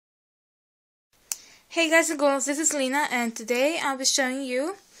Hey guys and girls, this is Lena, and today I'll be showing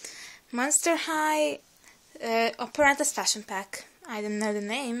you Monster High Operetta's fashion pack. I don't know the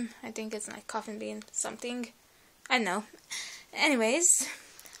name. I think it's like coffin bean something. I don't know. Anyways,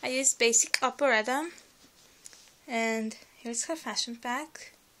 I used basic Operetta, and here's her fashion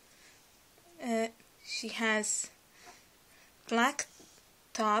pack. She has black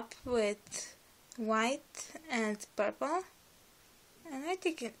top with white and purple, and I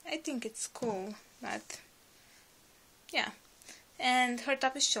think it's cool. But yeah, and her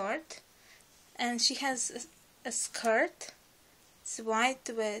top is short, and she has a skirt. It's white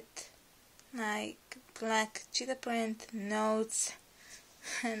with like black cheetah print notes,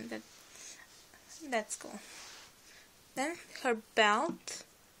 and that's cool. Then her belt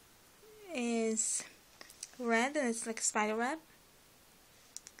is red, and it's like a spider web,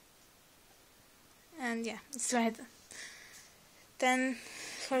 and yeah, it's red. Then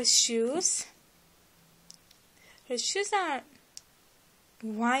her shoes. Her shoes are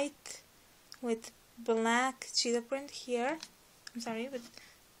white with black cheetah print here. I'm sorry, with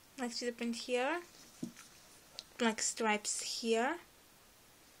black cheetah print here, black stripes here,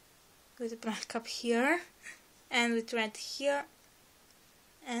 with a black cup here, and with red here,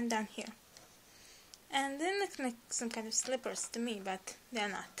 and down here. And they look like some kind of slippers to me, but they're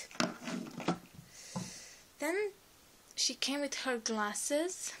not. Then she came with her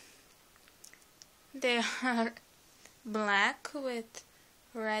glasses. They are black with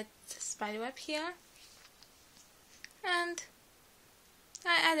red spiderweb here, and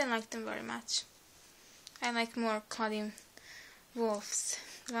I don't like them very much. I like more Claudine Wolf's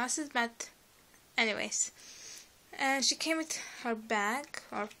glasses, but anyways. And she came with her bag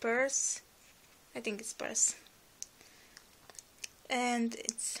or purse. I think it's purse, and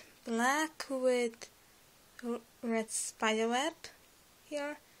it's black with red spiderweb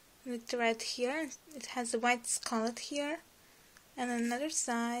here, with red here. It has a white scarlet here, and on another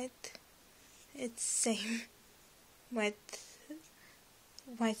side it's same with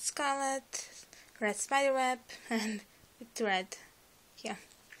white scarlet, red spiderweb, and with red here.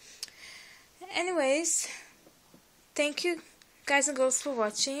 Anyways, thank you guys and girls for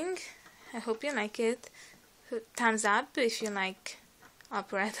watching. I hope you like it. Thumbs up if you like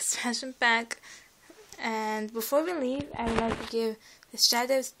Operetta's fashion pack. And before we leave, I would like to give a shout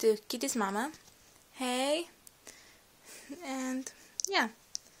out to Kitty's mama. Hey, and yeah,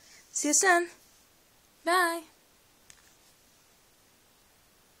 see you soon. Bye.